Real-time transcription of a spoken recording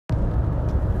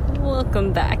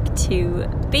Welcome back to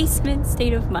Basement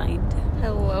State of Mind.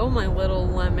 Hello, my little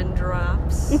lemon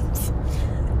drops.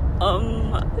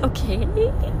 Okay.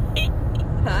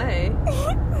 Hi.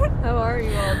 How are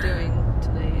you all doing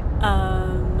tonight?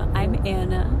 I'm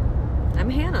Anna. I'm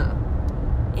Hannah.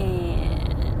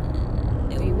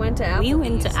 And we went to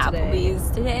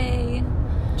Applebee's today.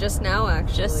 Just now,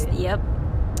 actually.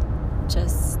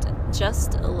 Just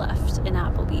left in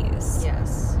Applebee's.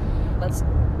 Yes.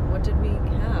 What did we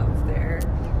have there?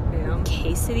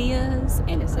 Quesadillas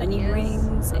and onion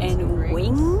rings and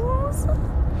wings.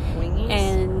 Wingies.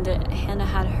 And Hannah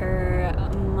had her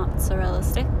mozzarella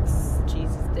sticks.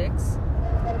 Cheese sticks.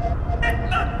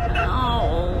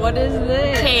 Oh. What is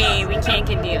this? Okay, we can't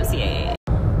get DOCA.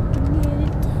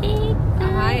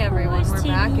 Hi everyone, we're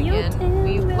back again.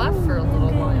 We've left for a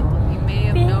little while. You may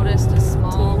have noticed a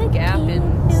small gap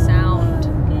in sound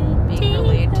being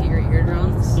relayed to your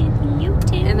eardrums.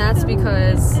 And that's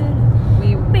because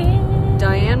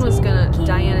Diane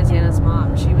is Hannah's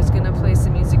mom. She was gonna play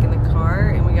some music in the car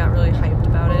and we got really hyped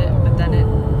about it, but then it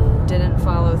didn't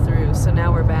follow through. So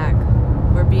now we're back.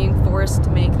 We're being forced to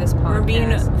make this podcast. We're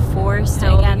being forced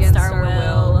against our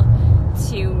will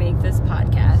to make this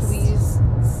podcast. Please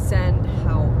send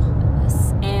help.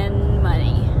 And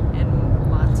money.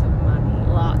 And lots of money.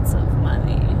 Lots of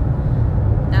money.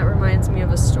 That reminds me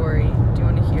of a story. Do you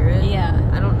want to hear it? Yeah.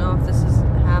 I don't know if this has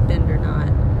happened or not.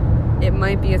 It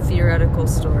might be a theoretical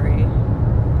story.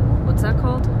 What's that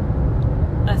called?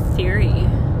 A theory.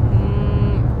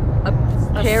 A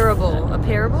parable. A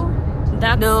parable?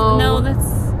 That's an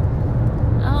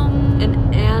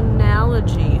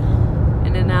analogy.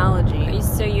 An analogy.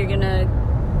 So you're gonna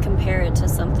compare it to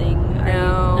something?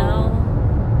 No.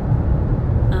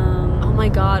 Oh my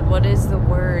God, what is the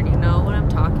word? You know what I'm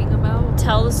talking about?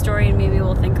 Tell the story and maybe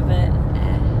we'll think of it.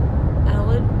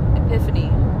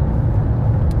 Epiphany.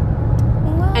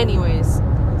 What? Anyways,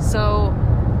 so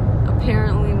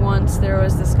apparently once there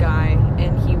was this guy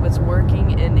and he was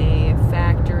working in a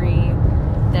factory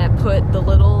that put the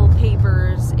little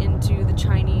papers into the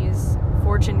Chinese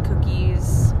fortune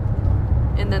cookies,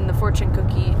 and then the fortune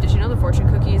cookie, did you know the fortune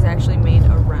cookie is actually made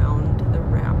around the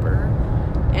wrapper?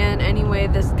 And anyway,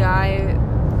 this guy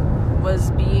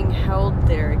was being held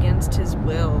there against his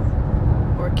will,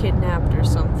 or kidnapped or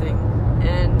something,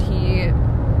 and he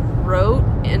wrote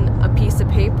in a piece of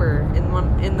paper in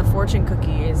the fortune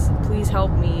cookies, "Please help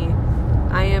me,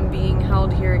 I am being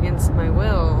held here against my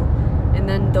will." And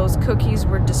then those cookies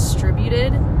were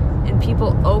distributed and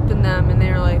people opened them and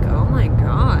they were like, "Oh my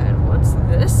God, what's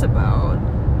this about?"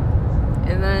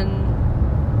 And then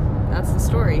that's the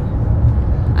story.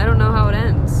 I don't know how it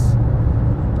ends.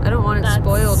 I don't want it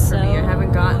spoiled for me. I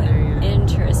haven't gotten there yet.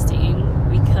 Interesting,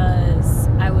 because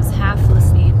I was half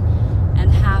listening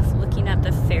and half looking at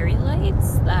the fairy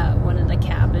lights that one of the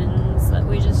cabins that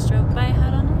we just drove by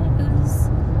had on it. It was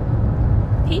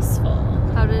peaceful.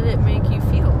 How did it make you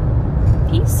feel?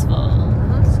 Peaceful. Oh,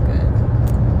 that's good.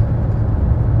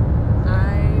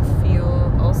 I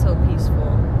feel also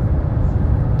peaceful.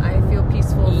 I feel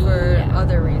peaceful for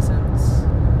other reasons.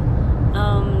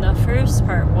 The first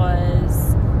part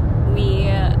was we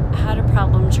had a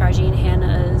problem charging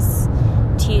Hannah's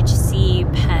THC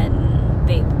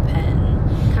vape pen.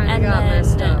 Kind of got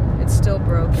messed up. It's still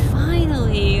broken.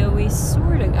 Finally, we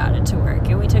sort of got it to work,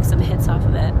 and we took some hits off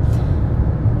of it.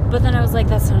 But then I was like,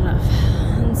 that's not enough.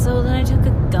 And so then I took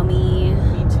a gummy.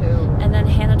 Me too. And then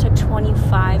Hannah took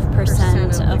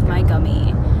 25% of my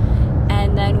gummy.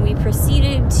 And then we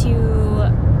proceeded to,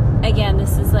 again,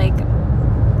 this is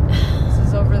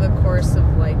over the course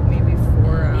of like maybe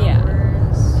 4 hours. Yeah.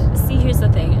 See, here's the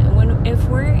thing. If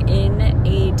we're in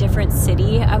a different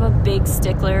city, I'm a big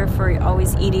stickler for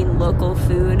always eating local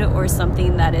food or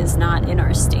something that is not in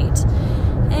our state.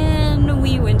 And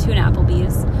we went to an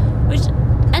Applebee's, which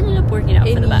ended up working out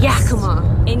for the best.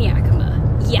 In Yakima.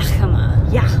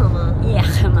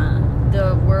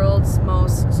 The world's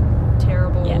most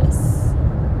terrible. Yes.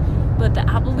 But the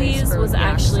Applebee's was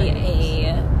actually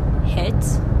a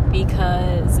hit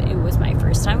because it was my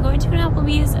first time going to an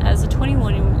Applebee's as a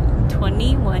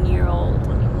 21-year-old.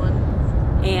 21.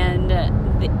 And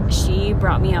she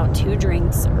brought me out 2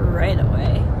 drinks right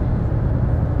away.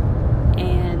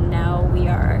 And now we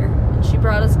are... And she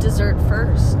brought us dessert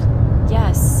first.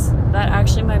 Yes, that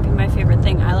actually might be my favorite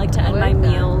thing. I like to end my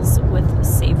meals with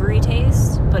savory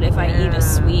taste, but if I eat a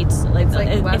sweet,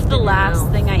 if the last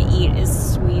thing I eat is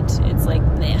sweet, it's like,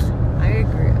 meh. I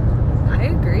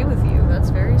agree with you. That's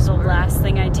very smart. The last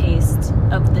thing I taste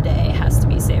of the day has to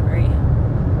be savory.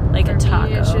 Like For a taco.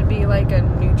 Me, it should be like a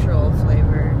neutral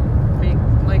flavor.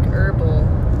 Like herbal,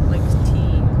 like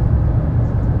tea.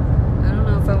 I don't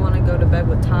know if I want to go to to bed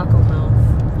with taco mouth.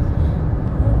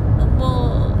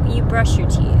 Well, you brush your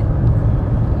teeth.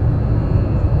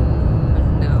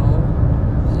 No.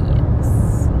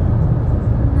 Yes.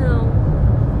 No.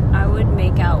 I would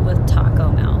make out with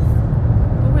taco mouth.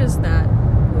 Who is that?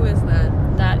 Who is that?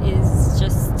 That is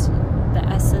just the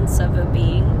essence of a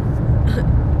being.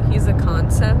 He's a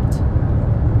concept.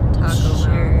 Taco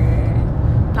Sure.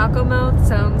 Mouth. Taco Mouth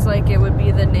sounds like it would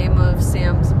be the name of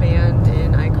Sam's band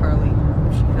in iCarly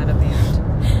if she had a band.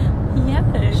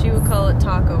 Yes. She would call it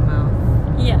Taco Mouth.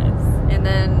 Yes. And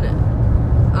then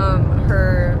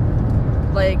her,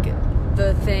 like,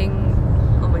 the thing,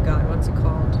 oh my god, what's it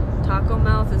called? Taco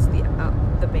Mouth is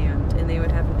the band, and they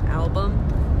would have an album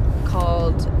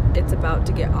called It's About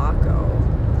to Get Akko,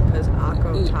 because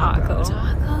Akko Taco. Akko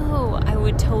Taco. I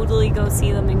would totally go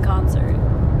see them in concert.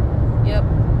 Yep.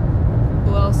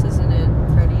 Who else is in it?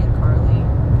 Freddie and Carly.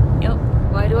 Yep.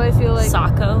 Why do I feel like...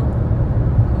 Sacco.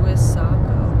 Who is Sacco?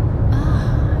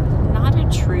 Not a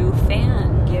true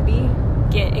fan. Gibby?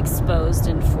 Get exposed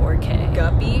in 4K.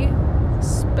 Guppy?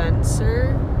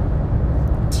 Spencer?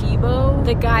 Tebow?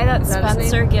 The guy that Is that his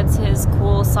Spencer name? gets his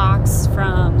cool socks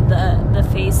from, the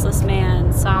faceless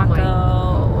man, Sacco.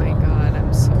 Oh my god,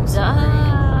 I'm so sorry.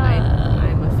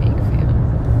 I'm a fake fan.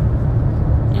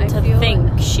 And to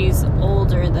think she's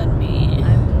older than me.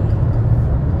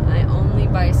 I only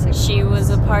buy 6 She was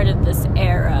a part of this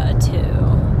era too.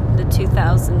 The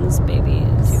 2000s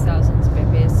babies. 2000s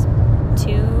babies.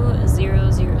 2000.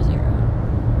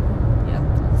 Yep.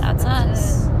 That's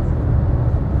us. it.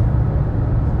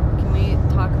 Can we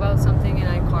talk about something in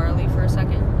iCarly for a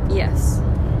second? Yes.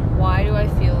 Why do I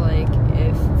feel like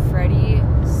if Freddie,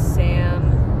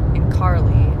 Sam, and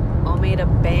Carly all made a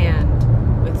band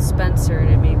with Spencer in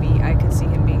it, maybe I could see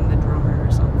him being the drummer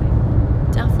or something?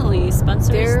 Definitely.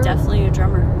 Spencer is definitely a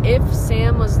drummer. If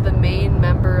Sam was the main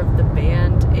member of the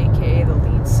band, aka the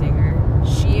lead singer,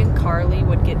 she and Carly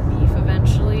would get beef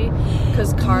eventually,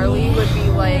 because Carly would be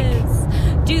like...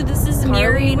 Dude, this is Carly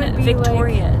mirroring would be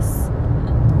Victorious.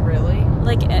 Really?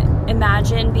 Like,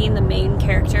 imagine being the main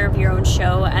character of your own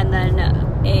show, and then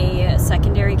a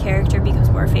secondary character becomes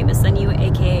more famous than you,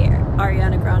 aka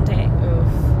Ariana Grande. Oof.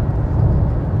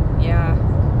 Yeah.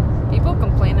 People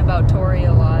complain about Tori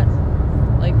a lot.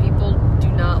 Like, people do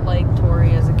not like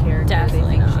Tori as a character.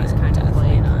 Definitely they think not. she's kind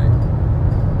Definitely of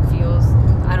like... feels...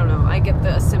 I don't know. I get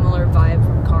a similar vibe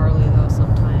from Carly, though,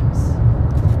 sometimes.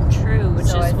 True, which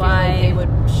so is I feel why... like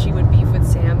she would beef with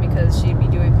Sam because she'd be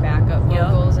doing backup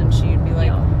vocals, and she'd be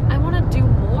like, I want to do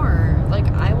more. Like,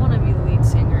 I want to be the lead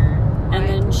singer. And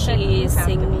then she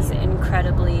sings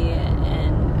incredibly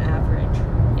and... average.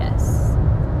 Yes.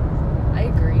 I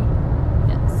agree.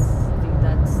 Yes. I think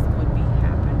that's would be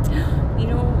happening. You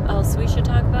know what else we should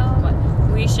talk about? What?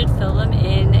 We should fill them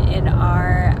in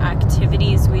our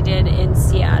activities we did in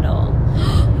Seattle.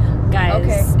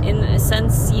 Guys,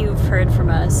 since you've heard from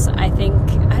us, I think...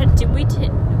 Did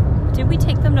we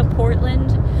take them to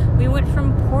Portland? We went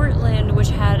from Portland, which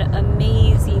had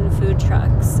amazing food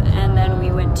trucks, and then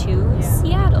we went to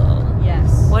Seattle.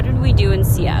 Yes. What did we do in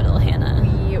Seattle, Hannah?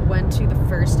 We went to the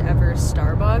first ever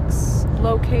Starbucks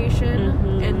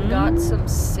location and got some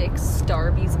sick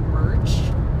Starbucks merch.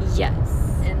 Yes.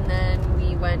 And then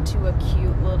we went to a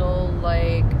cute little,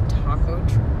 like,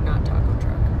 not taco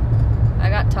truck. I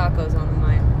got tacos on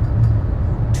mine.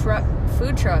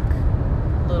 Food truck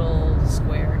little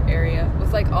square area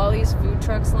with, like, all these food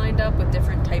trucks lined up with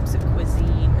different types of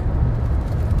cuisine.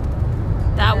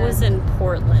 That was in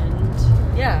Portland.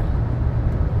 Yeah.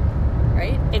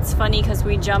 Right? It's funny because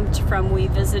we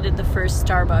visited the first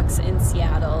Starbucks in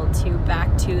Seattle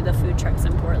back to the food trucks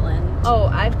in Portland. Oh,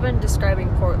 I've been describing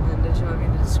Portland. Did you want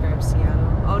me to describe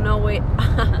Seattle? Oh, no, wait.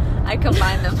 I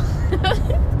combined them.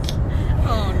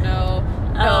 Oh, no.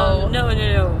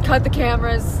 No. Cut the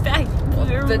cameras.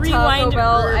 The Taco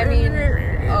Bell. I mean,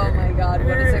 oh my god,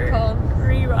 what is it called?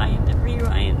 Rewind.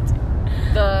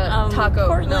 The taco.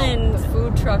 Portland. No, the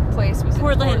food truck place was in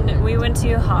Portland. We went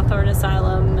to Hawthorne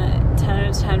Asylum. 10 out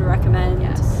of 10 recommend.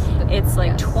 Yes. It's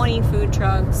like 20 food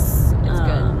trucks. It's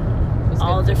good.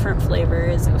 All different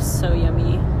flavors. It was so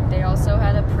yummy. They also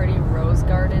had a pretty rose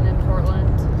garden in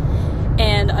Portland.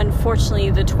 And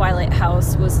unfortunately, the Twilight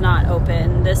House was not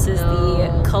open. This is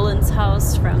the Cullen's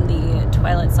house from the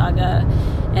Twilight Saga.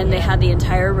 And they had the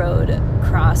entire road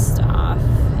crossed off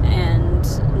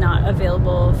and not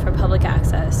available for public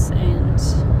access. And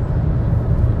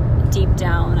deep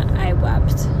down, I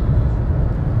wept.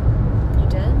 You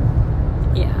did?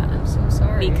 Yeah. I'm so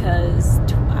sorry. Because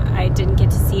I didn't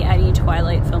get to see any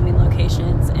Twilight filming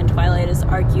locations. And Twilight is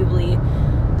arguably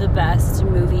the best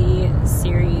movie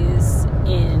series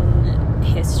in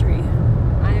history.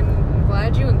 I'm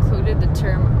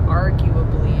term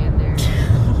arguably in there?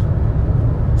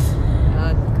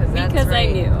 Because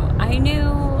right. I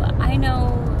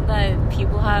know that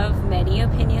people have many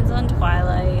opinions on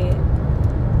Twilight.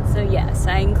 So yes,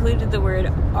 I included the word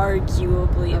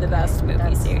arguably the best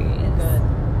movie series. Good.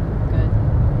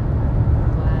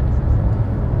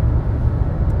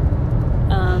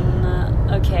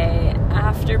 Glad. Okay,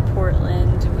 after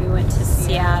Portland, we went to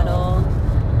Seattle.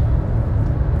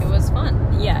 It was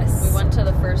fun. Yes. We went to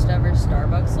the first ever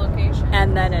Starbucks location.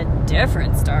 And then a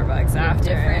different Starbucks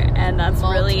after. And that's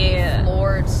really...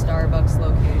 multi-floored Starbucks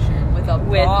location with a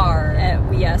bar.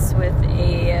 Yes, with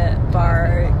a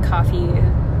bar, coffee,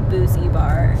 boozy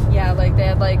bar. Yeah, like they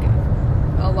had like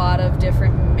a lot of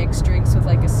different mixed drinks with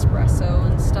like espresso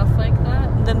and stuff like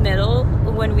that. The middle,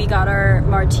 when we got our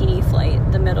martini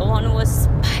flight, the middle one was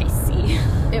spicy.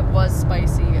 It was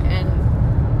spicy, and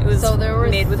it was there were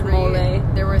made with mole.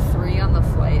 There were 3 on the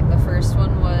flight. The first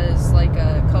one was like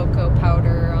a cocoa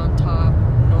powder on top,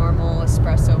 normal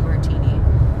espresso martini.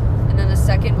 And then the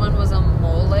second one was a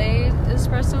mole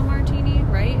espresso martini,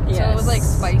 right? Yes. So it was like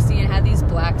spicy and had these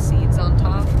black seeds on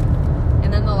top.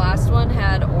 And then the last one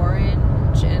had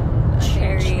orange and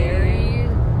cherry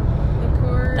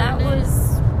liqueur. That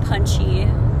was punchy.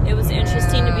 It was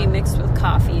interesting to be mixed with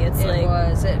coffee. It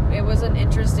was an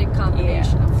interesting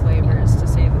combination of flavors, to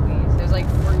say the least. It was like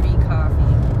fruity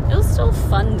coffee. It was still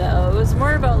fun though. It was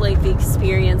more about like the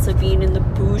experience of being in the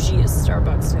bougiest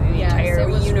Starbucks in the entire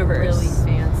universe. Really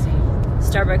fancy.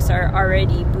 Starbucks are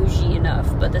already bougie enough,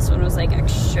 but this one was like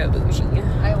extra bougie.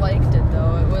 I liked it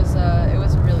though. It was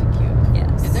really cute.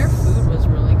 Yes. And their food was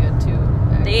really good too.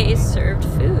 Actually. They served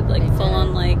food, like full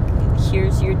on like,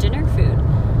 here's your dinner food.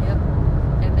 Yep.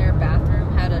 And their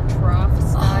bathroom had a trough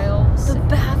style. The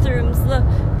bathrooms, the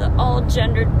all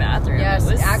gendered bathroom. Yes,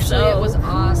 it was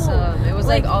awesome. It was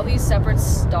like all these separate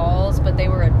stalls, but they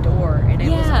were a door, and it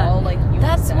was all like unisex.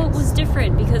 That's what was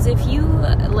different, because if you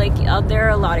there are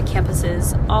a lot of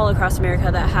campuses all across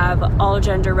America that have all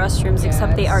gender restrooms,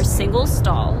 except they are single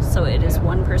stall, so it is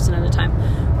one person at a time.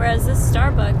 Whereas this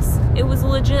Starbucks, it was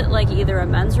legit like either a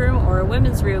men's room or a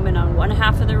women's room, and on one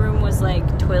half of the room was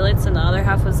like toilets, and the other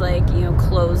half was like,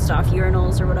 closed off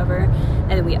urinals or whatever,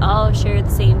 and we all shared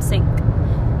the same sink.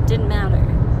 Didn't matter.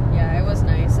 Yeah, it was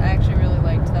nice. I actually really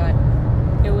liked that.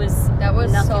 That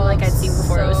was nothing like I'd seen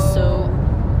before. It was so cool.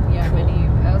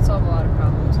 That would solve a lot of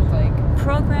problems with like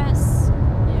progress.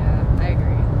 Yeah, I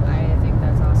agree. I think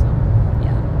that's awesome.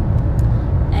 Yeah.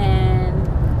 And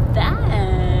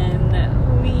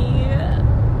then we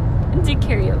did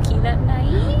karaoke that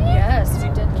night. Yes, we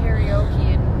did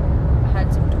karaoke and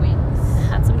had some drinks.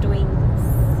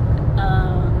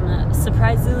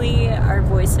 Surprisingly, our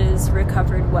voices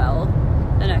recovered well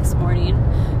the next morning,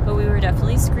 but we were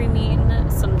definitely screaming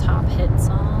some top hit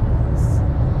songs.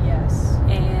 Yes.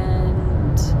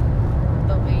 And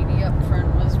the lady up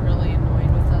front was really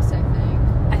annoyed with us, I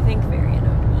think. Very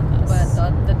annoyed with us.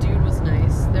 But the dude was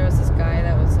nice. There was this guy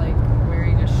that was like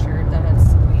wearing a shirt that had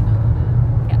Selena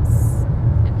on it. Yes.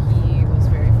 And he was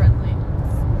very friendly.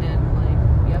 And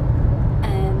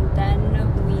And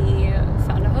then we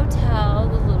found a hotel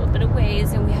a little bit of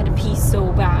ways, and we had to pee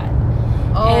so bad.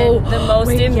 Oh, and the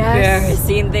most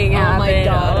embarrassing thing happened.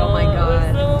 Oh my god.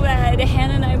 It was so bad.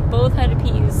 Hannah and I both had to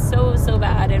pee so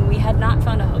bad, and we had not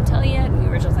found a hotel yet, and we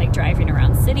were just like driving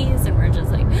around cities, and we're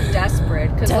just like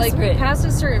desperate, because like past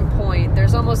a certain point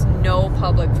there's almost no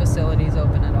public facilities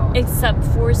open at all, except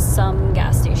for some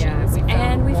gas stations.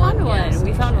 We found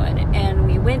one, and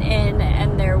we went in,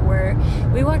 and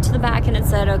we walked to the back, and it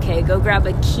said, okay, go grab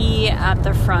a key at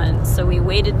the front. So we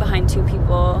waited behind 2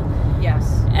 people.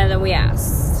 Yes. And then we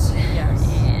asked. Yes.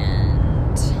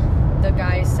 And the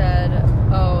guy said,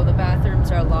 oh, the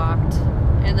bathrooms are locked.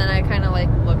 And then I kind of like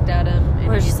looked at him, and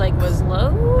we're just like, closed?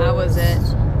 That was it.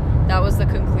 That was the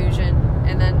conclusion.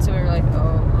 And then so we were like,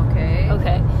 oh,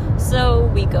 okay. So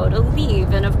we go to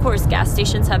leave, and of course gas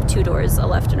stations have 2 doors, a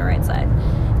left and a right side.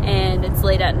 And it's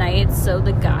late at night, so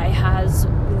the guy has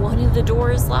one of the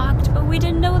doors locked, but we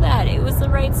didn't know that. It was the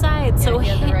right side. Yeah, so he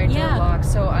had the right door locked.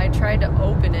 So I tried to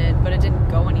open it, but it didn't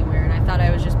go anywhere, and I thought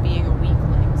I was just being a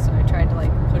weakling, so I tried to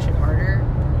like push it harder.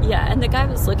 Yeah, and the guy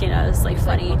was looking at us like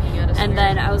funny. And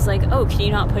then I was like, oh, can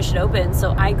you not push it open?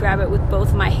 So I grab it with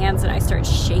both my hands, and I start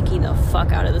shaking the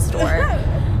fuck out of the store.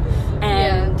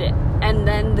 And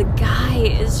then the guy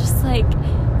is just like,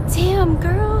 damn,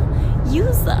 girl,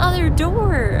 use the other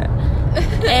door.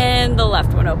 And the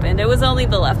left one opened. It was only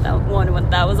the left one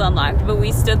that was unlocked, but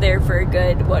we stood there for a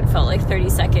good, what felt like 30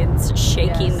 seconds,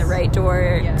 shaking the right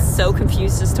door, so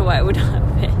confused as to why it would not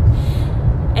open.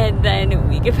 And then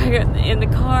we get back in the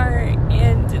car,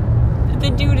 and the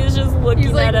dude is just looking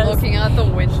He's like at us. looking out the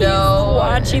window. He's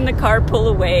watching the car pull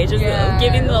away, just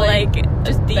giving the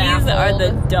just these baffled. are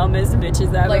the dumbest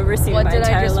bitches I've ever seen in my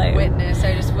entire life.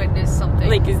 I just witnessed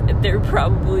something They're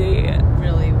probably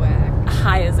really whack,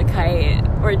 high as a kite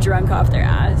or drunk off their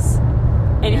ass.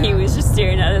 And he was just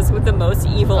staring at us with the most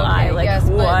evil eye, like,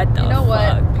 what the fuck? You know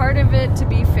what? Part of it, to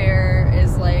be fair,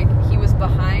 is like he was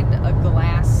behind a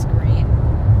glass screen,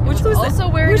 which was also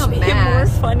wearing a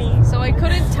mask. More funny. So I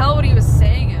couldn't tell what he was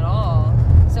saying at all.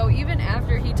 So even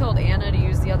after he told Anna to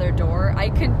use the other door, I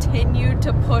continued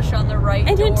to push on the right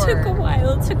door. And it took a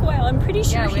while. I'm pretty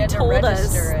sure he told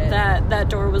us that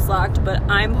door was locked, but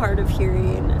I'm hard of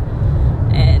hearing.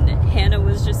 And Hannah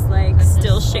was just like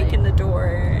still shaking the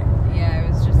door. Yeah, it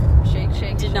was just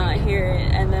shake. Did not hear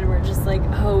it. And then we're just like,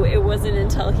 oh, it wasn't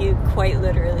until he quite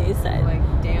literally said, like,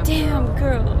 damn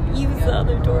girl, use the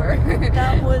other door.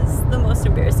 That was the most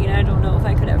embarrassing. I don't know if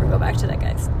I could ever go back to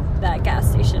that gas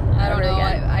station. I don't know.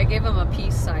 I gave him a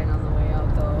peace sign on the way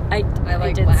out, though. I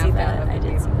did see that. I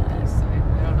did see that. Peace sign.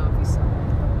 I don't know if he saw it.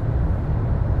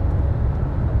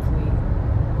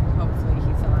 Hopefully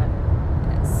he thought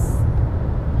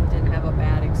he didn't have a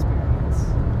bad experience.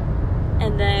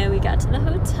 And then we got to the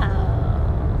hotel.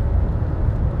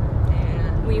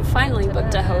 And we finally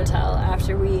booked a hotel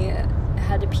after we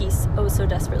had to pee so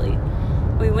desperately.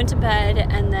 We went to bed,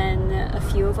 and then a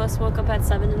few of us woke up at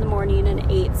 7 in the morning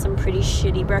and ate some pretty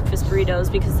shitty breakfast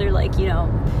burritos because they're like,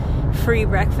 free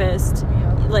breakfast.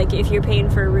 Yep. Like, if you're paying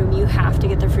for a room, you have to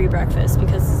get the free breakfast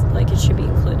because, like, it should be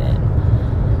included.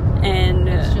 And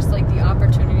it's just like the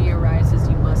opportunity arises,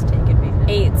 you must take advantage.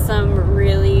 Ate some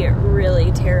really,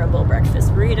 really terrible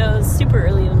breakfast burritos super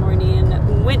early in the morning,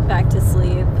 went back to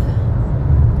sleep,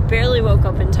 barely woke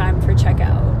up in time for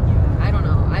checkout. Yeah, I don't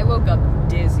know. I woke up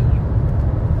dizzy.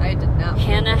 I did not.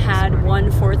 Hannah had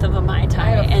 1/4 of a Mai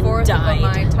Tai and died.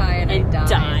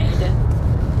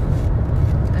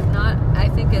 I'm not. I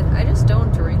just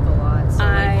don't drink a lot. So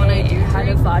when I do had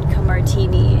a vodka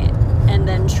martini and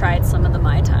then tried some of the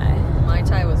Mai Tai. Mai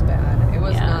Tai was bad. It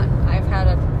was not. I've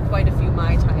had quite a few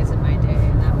Mai Tais in my day,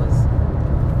 and it was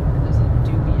a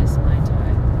dubious Mai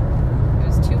Tai. It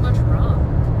was too much rum.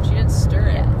 She didn't stir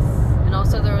it. Yes. And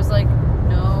also there was like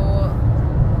no.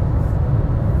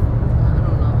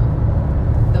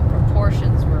 The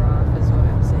proportions were off, is what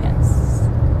I'm saying. Yes.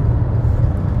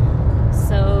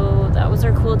 So that was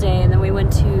our cool day, and then we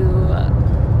went to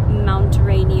Mount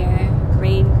Rainier.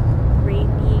 Rainier?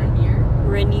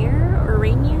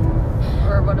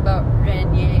 Or what about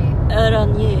Rainier?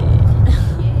 Rainier.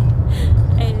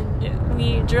 And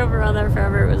we drove around there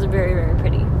forever. It was very, very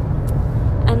pretty.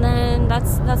 And then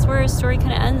that's where our story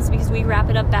kind of ends, because we wrap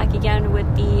it up back again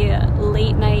with the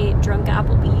late night drunk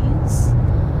Applebee's.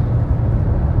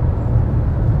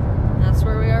 That's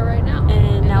where we are right now.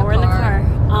 And now we're in the car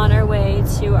on our way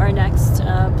to our next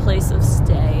place of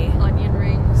stay. Onion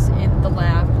rings in the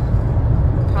lap.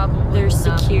 Probably they're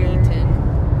secure.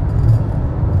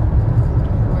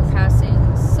 We're passing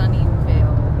Sunnyside.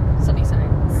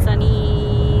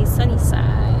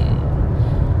 Sunnyside.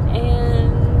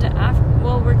 And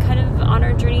we're kind of on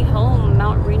our journey home.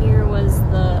 Mount Rainier was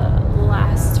the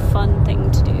last fun thing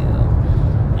to do.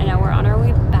 And now we're on our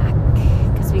way back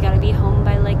because we got to be home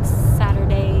by like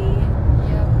Saturday.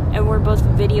 Yep. And we're both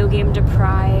video game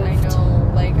deprived. I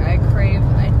know. Like,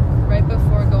 right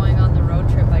before going on the road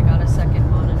trip, I got a second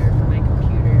monitor for my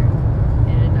computer,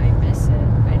 and I miss it.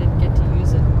 I didn't get to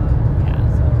use it a lot. Yeah.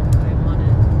 So I want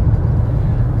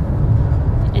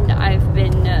it. And I've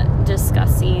been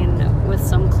discussing with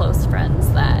some close friends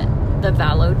that the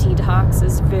Valo detox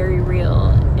is very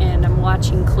real, and I'm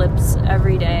watching clips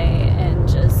every day and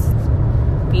just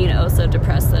being so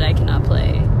depressed that I cannot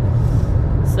play.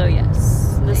 So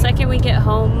yes, the second we get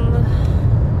home,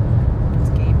 it's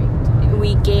gaming time.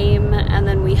 We game and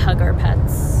then we hug our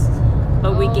pets,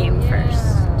 but we game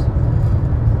first.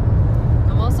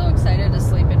 I'm also excited to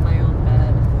sleep in my own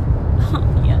bed.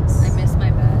 Yes. I miss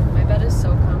my bed. My bed is so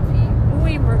comfy.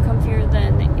 Way more comfier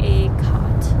than a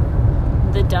cot.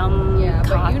 The dumb cots.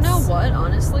 But you know what?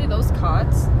 Honestly, those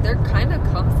cots, they're kind of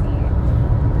comfy.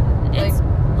 It's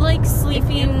like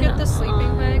sleeping. If you get the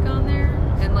sleeping bag on there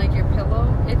and like your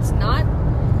pillow, it's not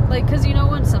like, because you know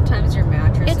when sometimes your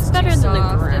mattress is better too than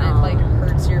soft the ground. and it like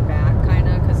hurts your back kind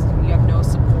of because you have no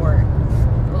support.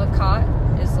 Well, the cot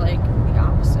is like the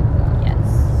opposite of that. Yes.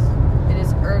 It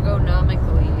is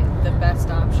ergonomically the best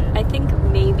option. I think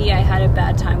maybe I had a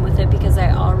bad time with it because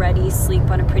I already sleep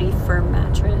on a pretty firm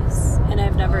mattress and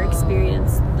I've never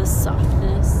experienced the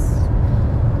softness.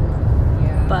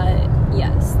 Yeah. But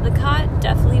yes, the cot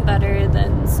definitely better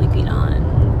than sleeping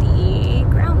on the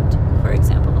ground, for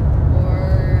example.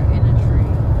 Or in a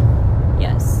tree.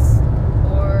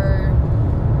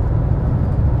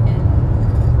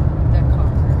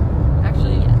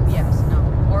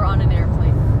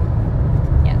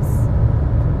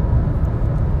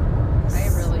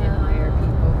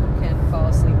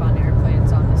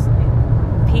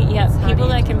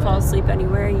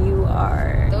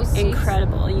 are Those seats,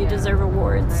 incredible. You yeah, deserve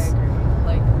awards. I agree.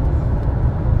 Like,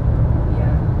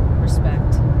 yeah,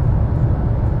 respect.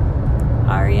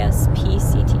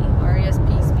 RESPCT. RESPCT.